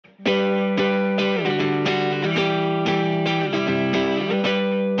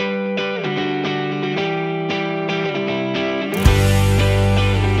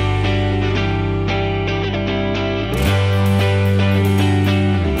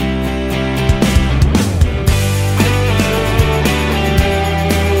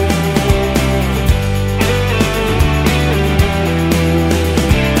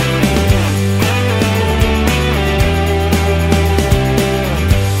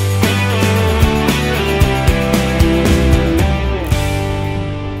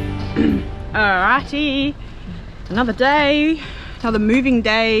Katie. Another day, another moving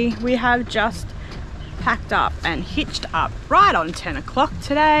day. We have just packed up and hitched up right on 10 o'clock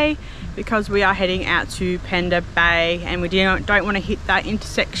today because we are heading out to Pender Bay, and we don't want to hit that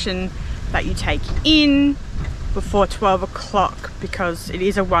intersection that you take in before 12 o'clock because it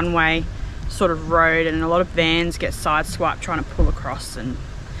is a one-way sort of road and a lot of vans get sideswiped trying to pull across and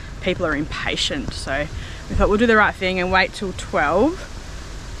people are impatient. So we thought we'll do the right thing and wait till 12.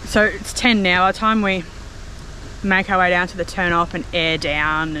 So it's 10 now. By the time we make our way down to the turn off and air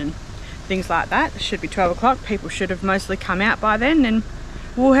down and things like that, it should be 12 o'clock. People should have mostly come out by then, and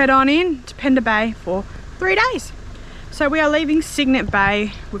we'll head on in to Pender Bay for 3 days. So we are leaving Cygnet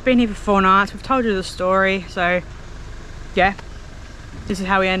Bay. We've been here for 4 nights. We've told you the story. So yeah, this is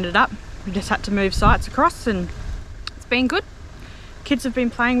how we ended up. We just had to move sites across and it's been good. Kids have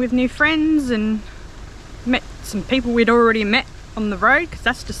been playing with new friends and met some people we'd already met on the road, because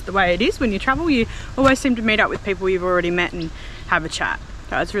that's just the way it is when you travel. You always seem to meet up with people you've already met and have a chat.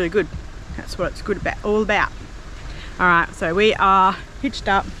 So it's really good. That's what it's good about, all about. All right, so we are hitched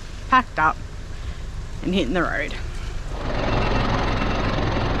up, packed up and hitting the road.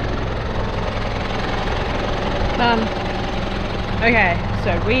 Okay,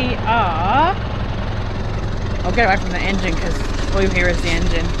 so we are, I'll get away from the engine because all you hear is the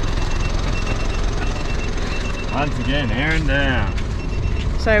engine. Once again, airing down.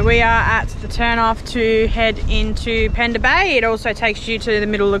 So we are at the turn off to head into Pender Bay. It also takes you to the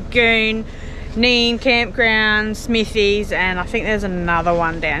Middle Lagoon, Neem Campground, Smithies, and I think there's another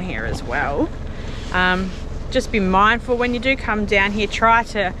one down here as well. Just be mindful when you do come down here. Try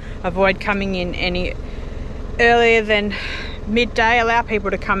to avoid coming in any earlier than midday. Allow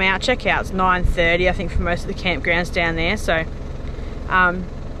people to come out. Check out, it's 9:30 I think for most of the campgrounds down there. So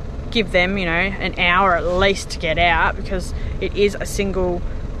give them, you know, an hour at least to get out, because it is a single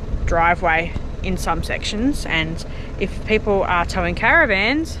driveway in some sections, and if people are towing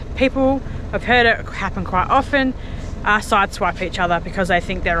caravans, people, I've heard it happen quite often, sideswipe each other because they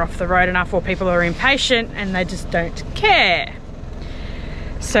think they're off the road enough, or people are impatient and they just don't care.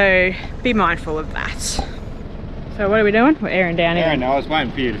 So be mindful of that. So what are we doing? We're airing down here. Airing, I was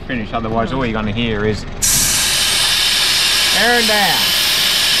waiting for you to finish, otherwise all you're going to hear is airing down.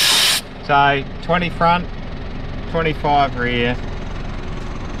 So 20 front, 25 rear.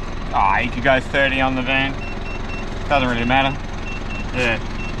 Oh, you could go 30 on the van. Doesn't really matter. Yeah.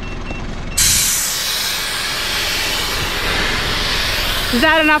 Is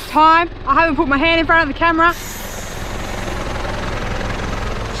that enough time? I haven't put my hand in front of the camera.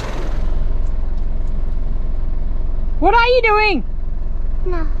 What are you doing?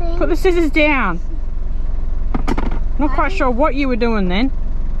 Nothing. Put the scissors down. Not quite sure what you were doing then.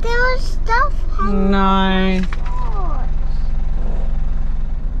 There was stuff hanging. No.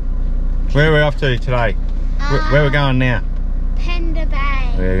 Where are we off to today? Where are we going now? Pender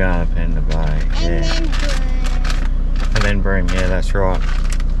Bay. We're going to Pender Bay. And then Broome. And then Broome, yeah, that's right.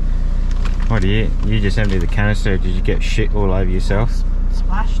 What do you just emptied the canister? Did you get shit all over yourself?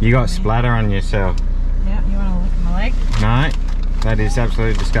 Splashed. You got splatter on yourself. Yeah, you want to look at my leg? No, that is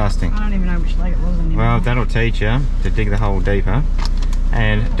absolutely disgusting. I don't even know which leg it was anymore. Well, that'll teach you to dig the hole deeper,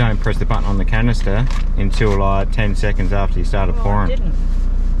 and don't press the button on the canister until like 10 seconds after you started pouring. I didn't.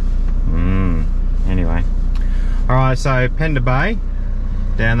 Anyway, all right, so Pender Bay,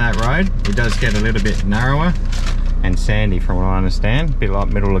 down that road, it does get a little bit narrower and sandy from what I understand, a bit like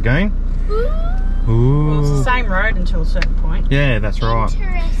Middle Lagoon. Ooh. Well, it's the same road until a certain point. Yeah, that's right.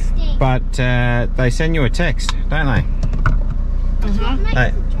 Interesting. But they send you a text, don't they?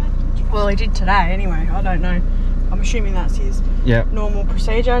 Well, he did today anyway. I don't know. I'm assuming that's his normal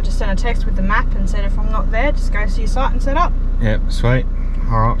procedure. Just send a text with the map and said if I'm not there, just go to your site and set up. Yep, sweet.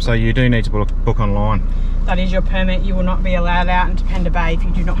 Alright, so you do need to book online. That is your permit. You will not be allowed out into Pender Bay if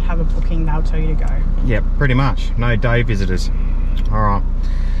you do not have a booking. They'll tell you to go. Yep, pretty much. No day visitors. Alright.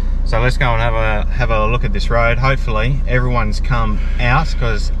 So let's go and have a look at this road. Hopefully everyone's come out,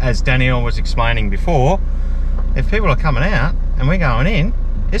 because as Danielle was explaining before, if people are coming out and we're going in,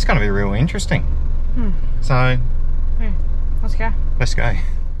 it's going to be real interesting. So yeah, let's go. Let's go.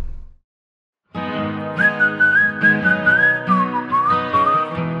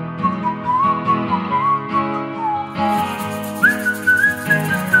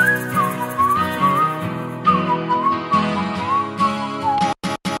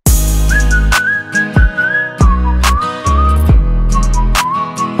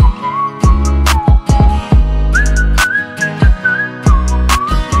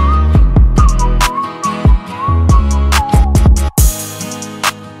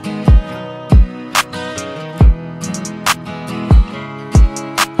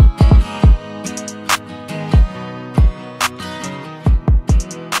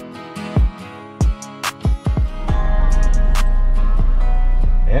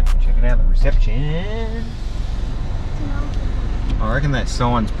 Yep, checking out the reception. I reckon that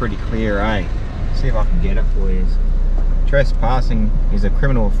sign's pretty clear, eh? See if I can get it for you. Trespassing is a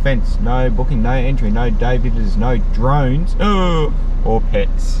criminal offence. No booking, no entry, no day visitors, no drones, or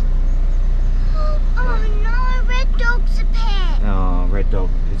pets. Oh no, red dog's a pet. Oh, red dog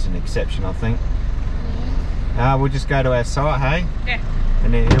is an exception, I think. We'll just go to our site, hey? Yeah.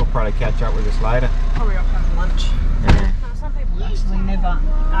 And then he'll probably catch up with us later. Probably off having lunch. Yeah. Some people actually never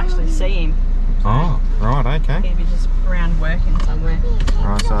actually see him. Oh, right, okay. He'd be just around working somewhere.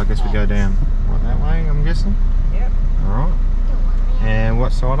 Alright, so I guess we go down that way, I'm guessing? Yep. Alright. And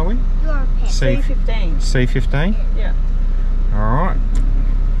what side are we? You're a pet. C15. C15? Yeah. Alright.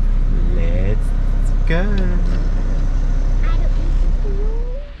 Let's go.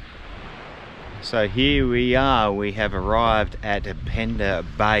 So here we are, we have arrived at Pender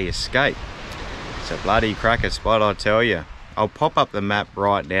Bay Escape. It's a bloody cracker spot, I tell you. I'll pop up the map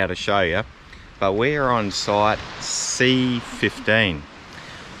right now to show you, but we're on site C15.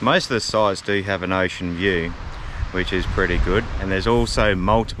 Most of the sites do have an ocean view, which is pretty good, and there's also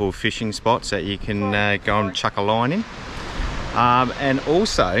multiple fishing spots that you can go and chuck a line in. And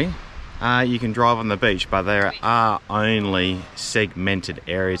also, you can drive on the beach, but there are only segmented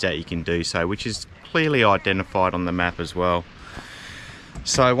areas that you can do so, which is clearly identified on the map as well.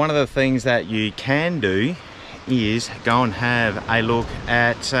 So one of the things that you can do is go and have a look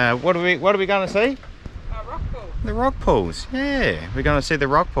at what are we going to see? Rock pool. The rock pools. Yeah, we're going to see the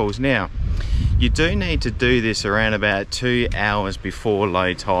rock pools. Now, you do need to do this around about 2 hours before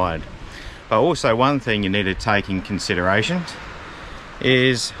low tide. But also one thing you need to take in consideration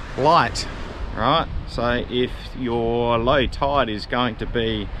is light, right? So if your low tide is going to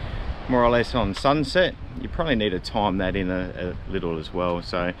be more or less on sunset, you probably need to time that in a little as well.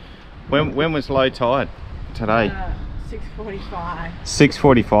 So when was low tide today? 6:45.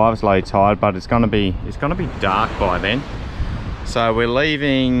 6:45 is low tide, but it's gonna be dark by then. So we're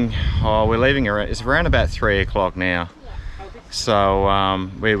leaving around, it's around about 3 o'clock now. So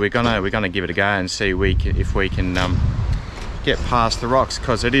we're gonna give it a go and see if we can get past the rocks,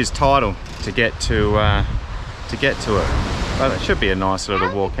 because it is tidal to get to it. But it should be a nice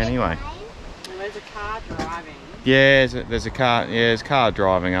little walk anyway. Well, there's a car driving. Yeah, there's a car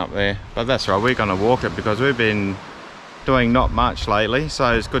driving up there. But that's right, we're gonna walk it because we've been doing not much lately.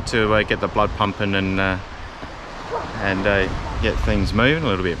 So it's good to get the blood pumping and get things moving a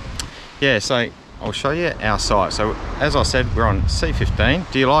little bit. Yeah, so I'll show you our site. So as I said, we're on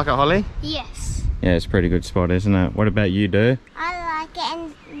C15. Do you like it, Holly? Yes. Yeah, it's a pretty good spot, isn't it? What about you, Do? I like it,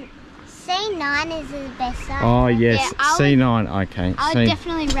 and C9 is the best side. Oh yes, Yeah, C9, okay. I would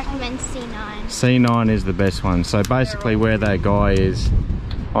definitely recommend C9. C9 is the best one. So basically where that guy is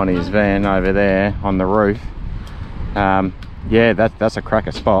on his van over there on the roof, yeah, that's a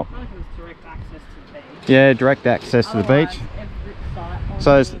cracker spot. I think it's direct access to the beach. Yeah, direct access to the beach.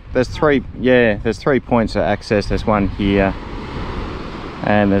 So there's three points of access. There's one here,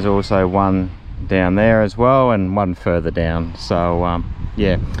 and there's also one down there as well, and one further down. So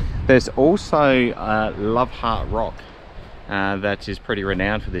yeah, there's also Love Heart Rock that is pretty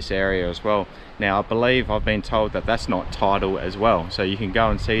renowned for this area as well. Now I believe I've been told that that's not tidal as well, so you can go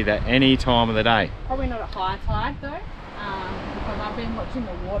and see that any time of the day. Probably not at high tide though, because I've been watching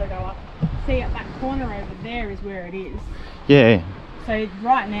the water go up. See, at that corner over there is where it is. Yeah. So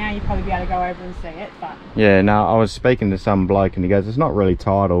right now you'd probably be able to go over and see it, but yeah, no, I was speaking to some bloke and he goes, it's not really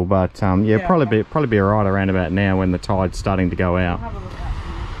tidal, but yeah, probably be alright around about now when the tide's starting to go out. have a look at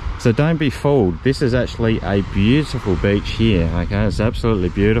that. So don't be fooled, this is actually a beautiful beach here, okay? It's absolutely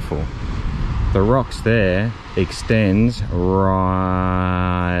beautiful. The rocks there extends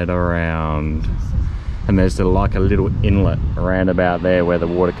right around, and there's like a little inlet around about there where the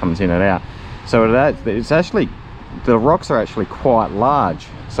water comes in and out. So it's actually, the rocks are actually quite large,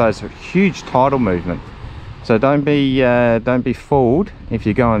 so it's a huge tidal movement. So don't be fooled if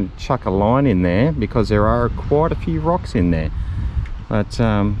you go and chuck a line in there, because there are quite a few rocks in there. But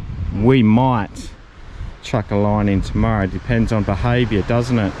we might chuck a line in tomorrow. It depends on behaviour,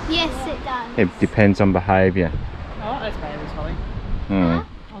 doesn't it? Yes, it does. It depends on behaviour. I like those bathers, Holly. Mm.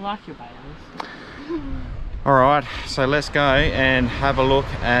 I like your bathers. Alright, so let's go and have a look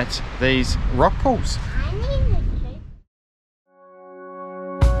at these rock pools. I need it too.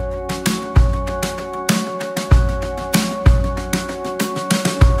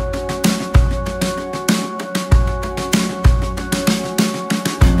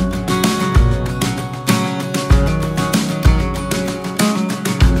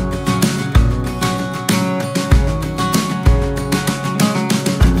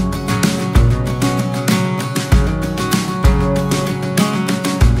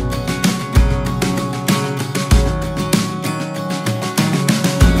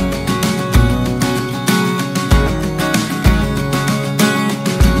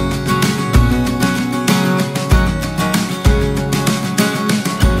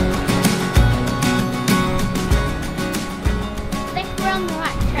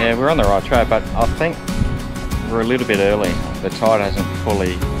 Yeah, we're on the right track, but I think we're a little bit early. The tide hasn't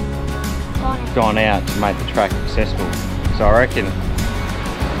fully gone out to make the track accessible. So I reckon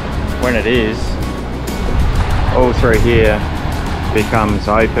when it is, all through here becomes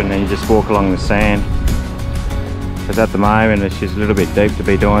open and you just walk along the sand. Because at the moment it's just a little bit deep to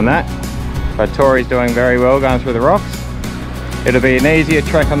be doing that. But Tori's doing very well going through the rocks. It'll be an easier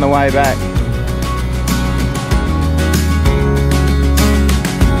trek on the way back.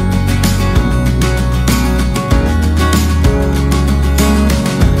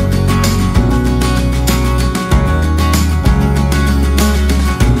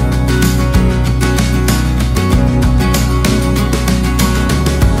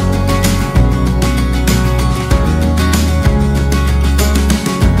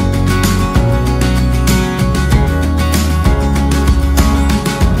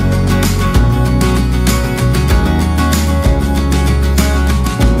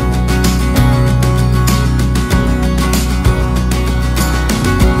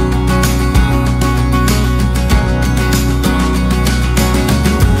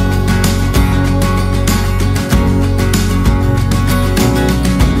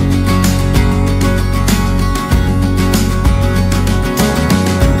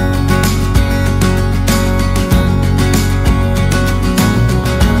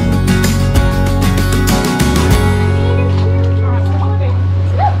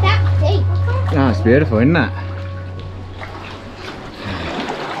 Beautiful, isn't it?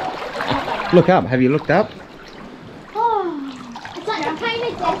 Look up. Have you looked up? Oh, it's like the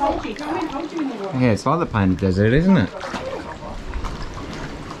painted desert. Yeah, it's like the painted desert, isn't it?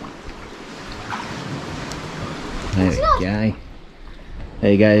 There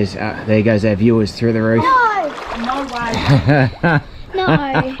we go. There goes our viewers through the roof. No way. No.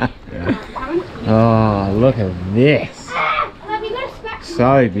 Oh, look at this. Have you got a scratch?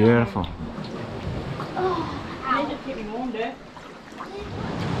 So beautiful.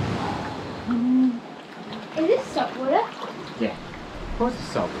 Is this salt water? Yeah, of course it's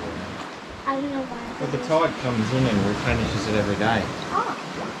salt water. I don't know why. But the tide comes in and replenishes it every day. Oh.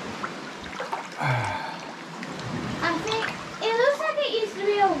 I think it looks like it used to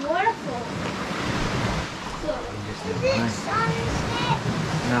be a waterfall. Is it sunset?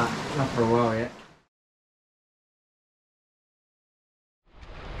 No, not for a while yet.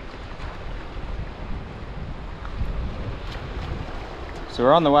 So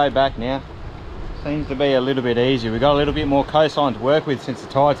we're on the way back now. Seems to be a little bit easier. We've got a little bit more coastline to work with since the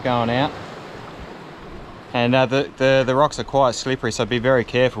tide's going out. And the rocks are quite slippery, so be very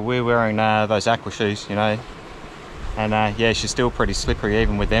careful. We're wearing those aqua shoes, you know. And yeah, she's still pretty slippery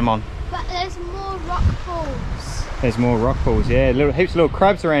even with them on. But there's more rock pools. There's more rock pools, yeah. Heaps of little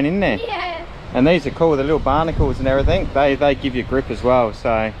crabs around in there. Yeah. And these are cool, the little barnacles and everything. They give you grip as well, so.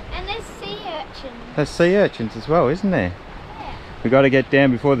 And there's sea urchins. There's sea urchins as well, isn't there? Yeah. We got to get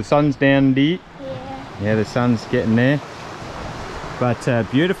down before the sun's down deep. Yeah. Yeah, the sun's getting there. But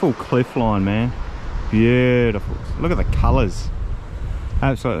beautiful cliff line, man. Beautiful. Look at the colours.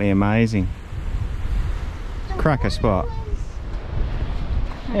 Absolutely amazing. Cracker spot.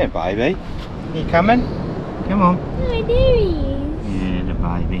 Yeah, baby. You coming? Come on. Oh, there he is. Yeah, the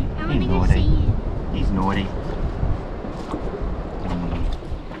baby. I want He's to go naughty. see him. He's naughty.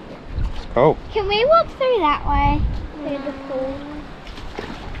 It's cool. Can we walk through that way? Through the pool.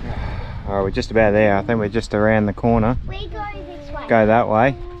 Oh, we're just about there. I think we're just around the corner. We go this way. Go that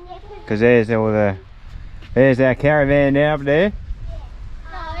way. Because there's our caravan now up there.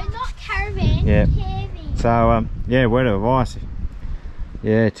 No, not caravan. Yeah. Caravan. So yeah, word of advice.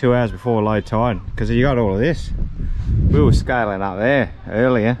 Yeah, 2 hours before low tide, because you got all of this. We were scaling up there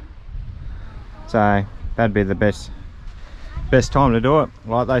earlier, so that'd be the best time to do it,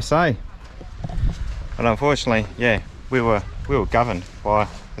 like they say. But unfortunately, yeah, we were governed by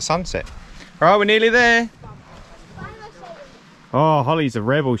the sunset. All right, we're nearly there. Oh, Holly's a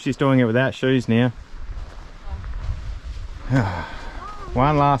rebel. She's doing it without shoes now.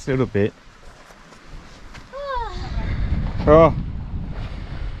 One last little bit. Oh,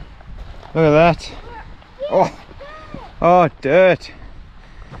 look at that. Oh, dirt.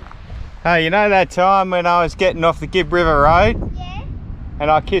 Hey, you know that time when I was getting off the Gibb River Road? Yeah. And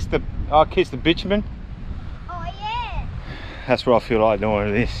I kissed the bitumen? Oh yeah. That's what I feel like doing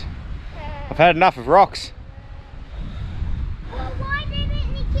with this. I've had enough of rocks. Well, why didn't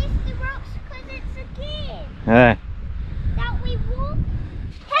you kiss the rocks? Because it's a kid. Yeah. That we walk.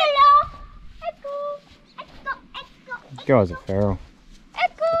 Hello. Echo. Echo. Echo. This guy's a feral.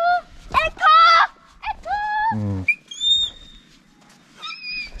 Echo. Echo. Echo.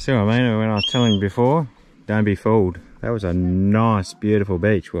 See what I mean when I was telling you before? Don't be fooled. That was a nice, beautiful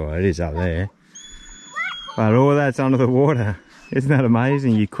beach. Well, it is up there. But all that's under the water. Isn't that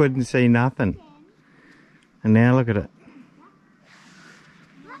amazing? You couldn't see nothing. And now look at it.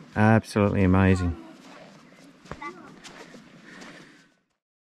 Absolutely amazing.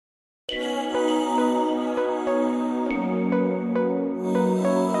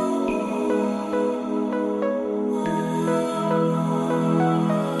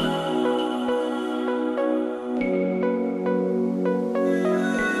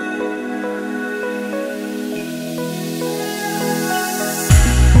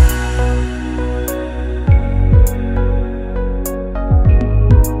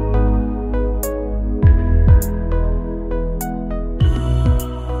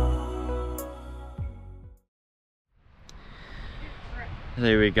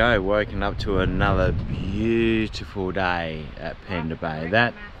 There we go, woken up to another beautiful day at Pender Bay.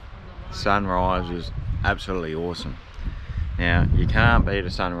 That sunrise was absolutely awesome. Now, you can't beat a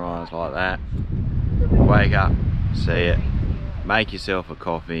sunrise like that. Wake up, see it, make yourself a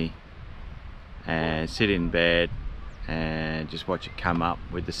coffee, and sit in bed and just watch it come up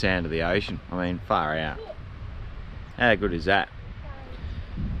with the sound of the ocean. I mean, far out. How good is that?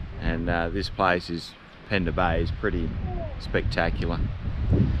 And this place is, Pender Bay, is pretty spectacular.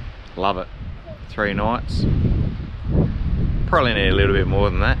 Love it. 3 nights. Probably need a little bit more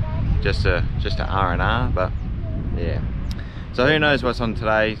than that, just a R&R, but yeah. So who knows what's on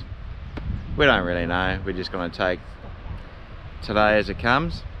today? We don't really know. We're just going to take today as it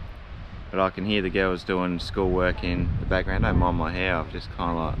comes. But I can hear the girls doing schoolwork in the background. Don't mind my hair. I've just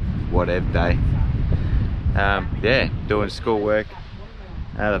kind of like whatever day. Yeah, doing schoolwork.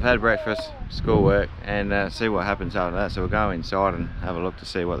 They've had breakfast, schoolwork, and see what happens after that. So we'll go inside and have a look to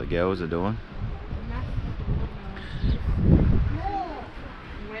see what the girls are doing.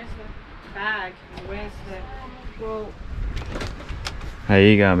 Where's the bag? Where's the... Well... How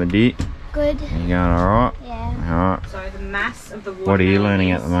you going, my dear? Good. You going alright? Yeah. Alright. So the mass of the water. What are you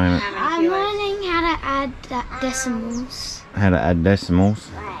learning at the moment? I'm learning how to add decimals. How to add decimals?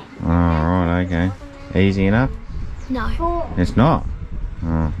 Right. Alright, okay. Easy enough? No. It's not?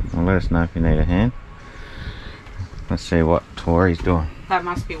 Oh, well, let us know if you need a hand. Let's see what Tori's doing. That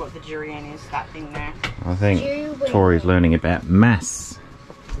must be what the durian is, that thing there. I think Tori's learning about mass.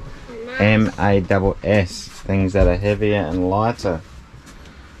 M-A-S-S. Things that are heavier and lighter.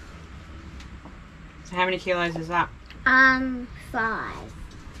 So how many kilos is that? 5.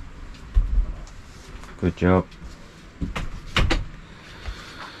 Good job.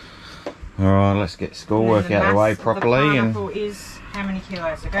 Alright, let's get schoolwork out of the way properly. And is how many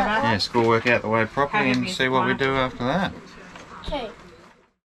kilos? So go back. yeah, schoolwork out the way properly and see what we do after that. 2.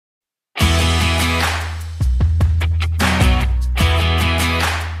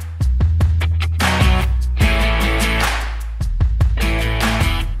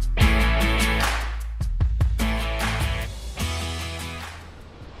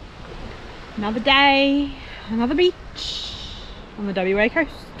 Another day, another beach on the WA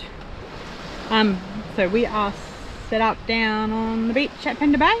coast. So we are set up down on the beach at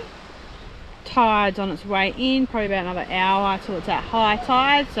Pender Bay. Tide's on its way in, probably about another hour till it's at high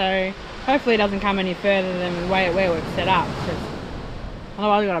tide, so hopefully it doesn't come any further than where we've set up, because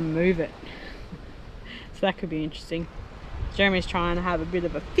otherwise we've got to move it. So that could be interesting. Jeremy's trying to have a bit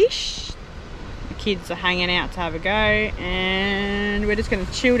of a fish. The kids are hanging out to have a go, and we're just going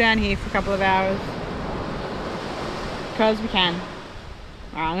to chill down here for a couple of hours because we can.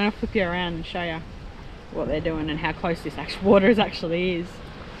 Alright, I'm going to flip you around and show you what they're doing and how close this actual water actually is.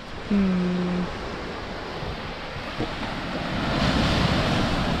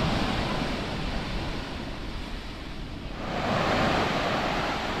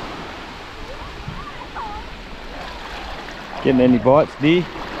 Getting any bites, dear? A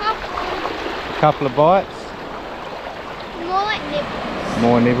couple of bites? More like nibbles.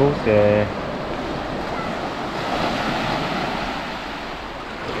 More nibbles, yeah.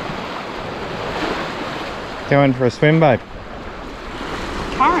 Going for a swim, babe?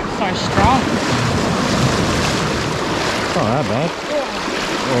 Current's so strong. It's not that bad.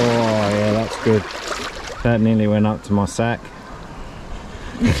 Oh yeah, that's good. That nearly went up to my sack.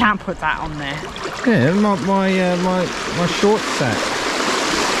 You can't put that on there. Yeah, my short sack.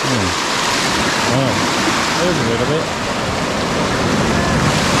 Oh, there's a little bit.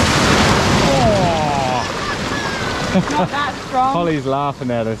 Oh. Not that strong. Holly's laughing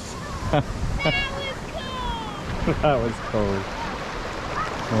at us. That was cool.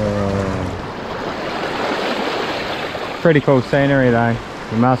 Pretty cool scenery though,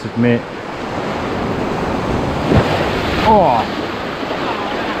 you must admit. Oh!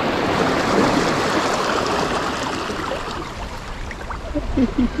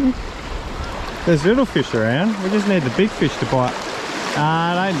 There's little fish around. We just need the big fish to bite.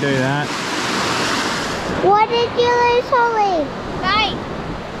 Ah, don't do that. What did you lose, Holly? Bait.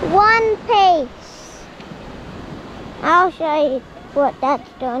 1 piece. I'll show you what that's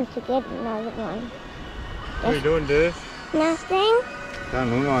doing to get another one. What are you doing, Durf? Nothing. Don't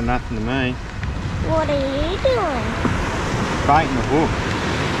look like nothing to me. What are you doing? Baiting the hook.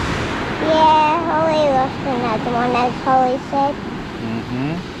 Yeah, Holly lost another one, as Holly said.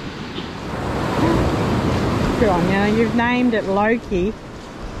 Good on you. You've named it Loki.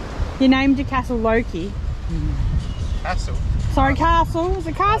 You named your castle Loki. Castle. Sorry, castle. Is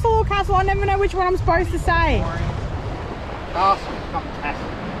it castle or castle? I never know which one I'm supposed to say. Castle, not castle.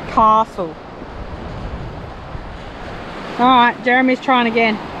 Castle. Alright, Jeremy's trying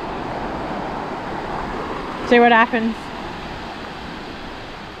again. See what happens.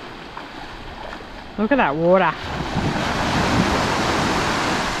 Look at that water.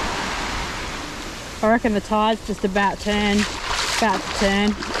 I reckon the tide's just about to turn. I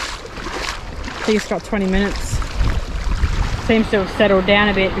think it's got 20 minutes. Seems to have settled down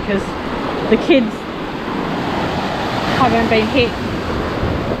a bit because the kids haven't been hit.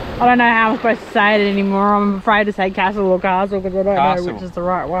 I don't know how I'm supposed to say it anymore. I'm afraid to say castle or castle because I don't know which is the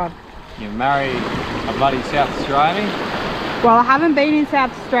right one. You married a bloody South Australian? Well, I haven't been in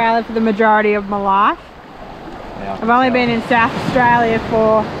South Australia for the majority of my life. Yeah, I've only been in South Australia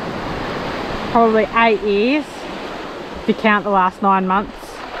for probably 8 years, if you count the last 9 months.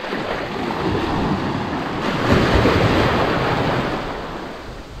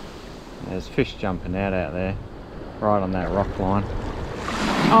 There's fish jumping out there, right on that rock line.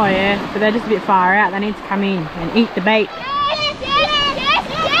 Oh yeah, but they're just a bit far out. They need to come in and eat the bait.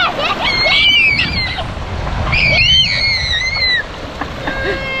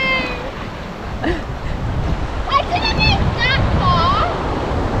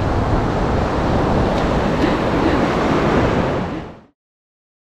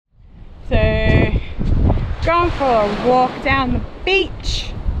 So, going for a walk down the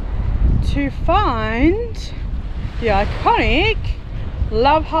beach to find the iconic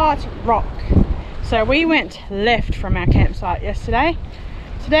Love Heart Rock. So we went left from our campsite yesterday.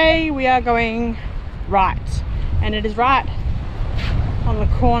 Today we are going right, and it is right on the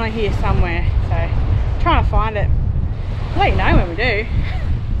corner here somewhere. So trying to find it. I'll let you know when we do.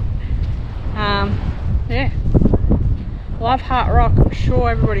 Yeah, Love Heart Rock. I'm sure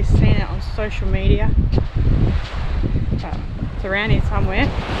everybody's seen it on social media, but it's around here somewhere.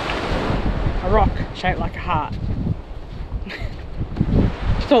 A rock shaped like a heart.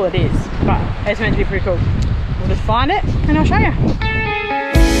 That's all it is, but it's meant to be pretty cool. We'll just find it and I'll show you.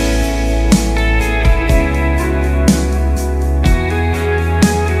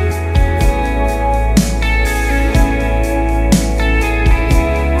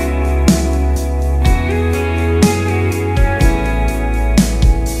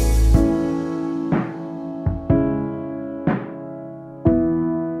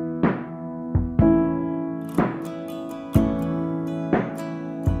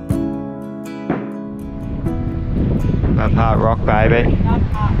 Love Heart Rock, baby. Love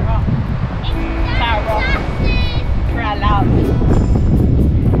Heart Rock. It's our rock. For our love.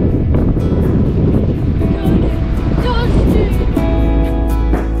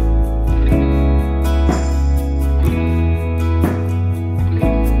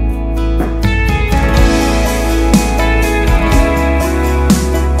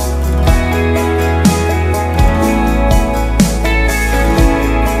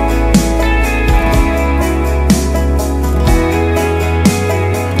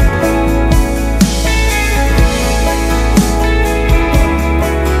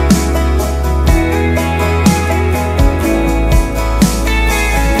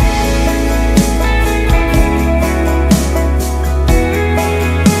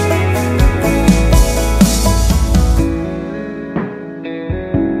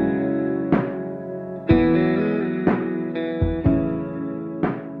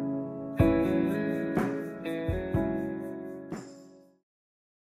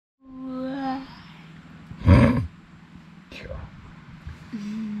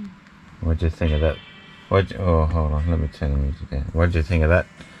 What'd you think of that? Oh, hold on, let me turn the music down. What'd you think of that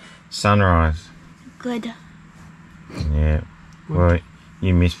sunrise? Good. Yeah. Well,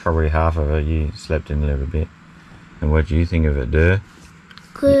 you missed probably half of it. You slept in a little bit. And what do you think of it, Dur?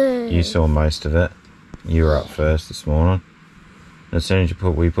 Good. You saw most of it. You were up first this morning. As soon as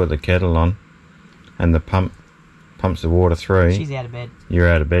we put the kettle on, and the pump pumps the water through. She's out of bed. You're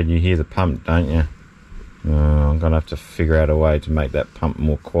out of bed. You hear the pump, don't you? I'm gonna have to figure out a way to make that pump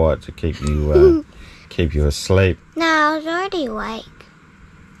more quiet to keep you keep you asleep. No, I was already awake.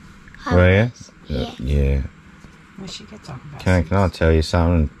 Were you? Yeah. Yeah. Well, she gets talking about Can I tell you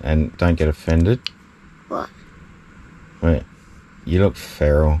something and don't get offended? What? Wait, you look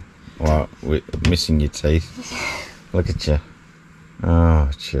feral. Like, missing your teeth. Look at you. Oh,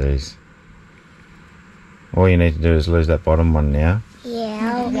 jeez. All you need to do is lose that bottom one now.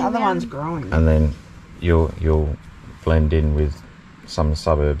 Yeah. the other one's growing. And then you'll blend in with some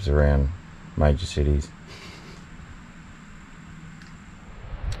suburbs around major cities.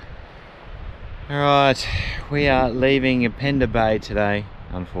 Alright, we are leaving Pender Bay today,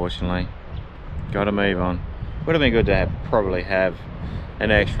 unfortunately. Gotta move on. Would have been good to probably have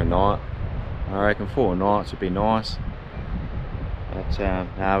an extra night. I reckon 4 nights would be nice. But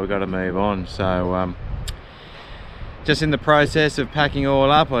now we've got to move on. So just in the process of packing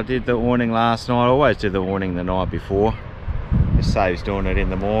all up. I did the awning last night. I always do the awning the night before. It saves doing it in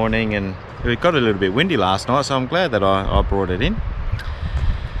the morning, and it got a little bit windy last night, so I'm glad that I brought it in.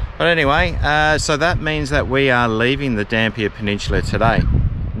 But anyway, so that means that we are leaving the Dampier Peninsula today.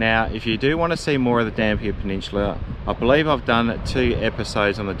 Now, if you do want to see more of the Dampier Peninsula, I believe I've done 2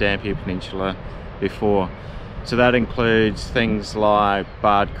 episodes on the Dampier Peninsula before. So that includes things like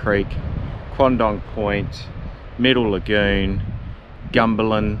Bard Creek, Quandong Point, Middle Lagoon,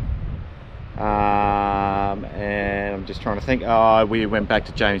 Gumberland, and I'm just trying to think. Oh, we went back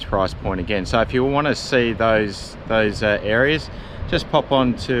to James Price Point again. So if you want to see those areas, just pop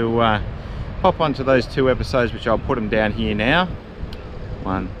onto those 2 episodes, which I'll put them down here now.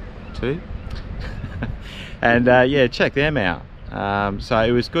 1, 2, and yeah, check them out. So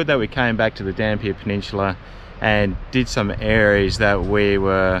it was good that we came back to the Dampier Peninsula and did some areas that we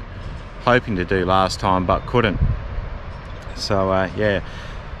were hoping to do last time but couldn't. So yeah,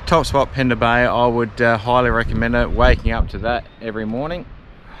 top spot Pender Bay. I would highly recommend it. Waking up to that every morning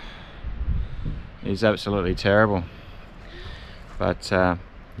is absolutely terrible. But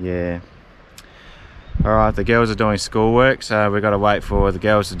yeah. Alright, the girls are doing schoolwork, so we've got to wait for the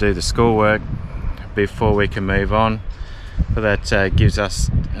girls to do the schoolwork before we can move on. But that gives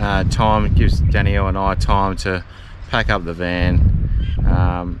us time, it gives Danielle and I time to pack up the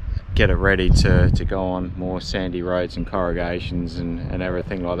van, get it ready to go on more sandy roads and corrugations and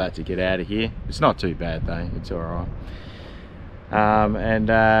everything like that to get out of here. It's not too bad though, it's alright. And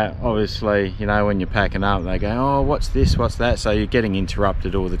obviously, you know, when you're packing up, they go, oh, what's this, what's that? So you're getting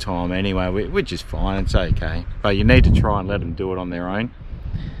interrupted all the time anyway, which is fine, it's okay. But you need to try and let them do it on their own.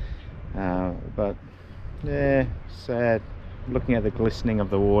 But yeah, sad looking at the glistening of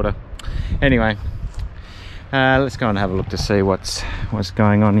the water. Anyway, let's go and have a look to see what's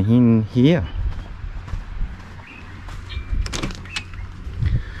going on in here.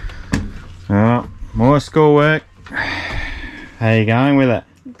 Oh, more schoolwork. How you going with it?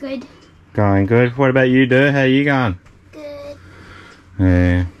 Good. Going good. What about you, Dur? How you going? Good.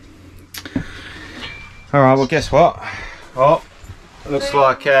 Yeah. All right. Well, guess what? Oh, looks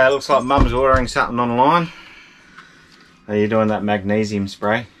like Mum's ordering something online. Are you doing that magnesium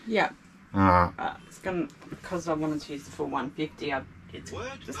spray? Yeah. Alright. It's gonna, because I wanted to use the full 150. It's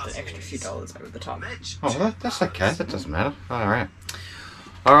just an extra few dollars over the top. Oh, that's okay. That doesn't matter. All right.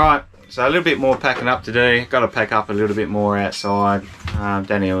 All right. So a little bit more packing up to do. Got to pack up a little bit more outside.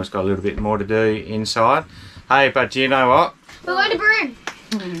 Danielle's got a little bit more to do inside. Hey, but do you know what? We're going to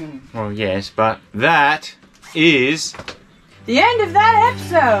Broome. Well, yes, but that is the end of that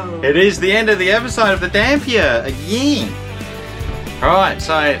episode. It is the end of the episode of the Dampier again. All right.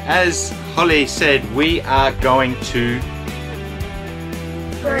 So as Holly said, we are going to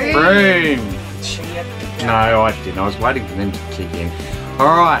Broome. No, I didn't. I was waiting for them to kick in.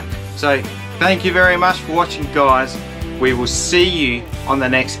 All right. So thank you very much for watching, guys. We will see you on the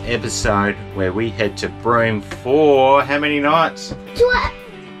next episode where we head to Broome for how many nights? 2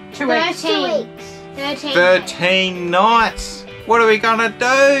 weeks. 13 nights. What are we gonna do?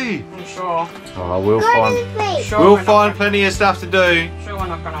 I'm sure. Oh, we'll find plenty of stuff to do. Sure, we're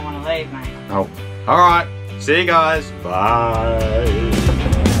not gonna want to leave, mate. Oh, all right. See you guys. Bye.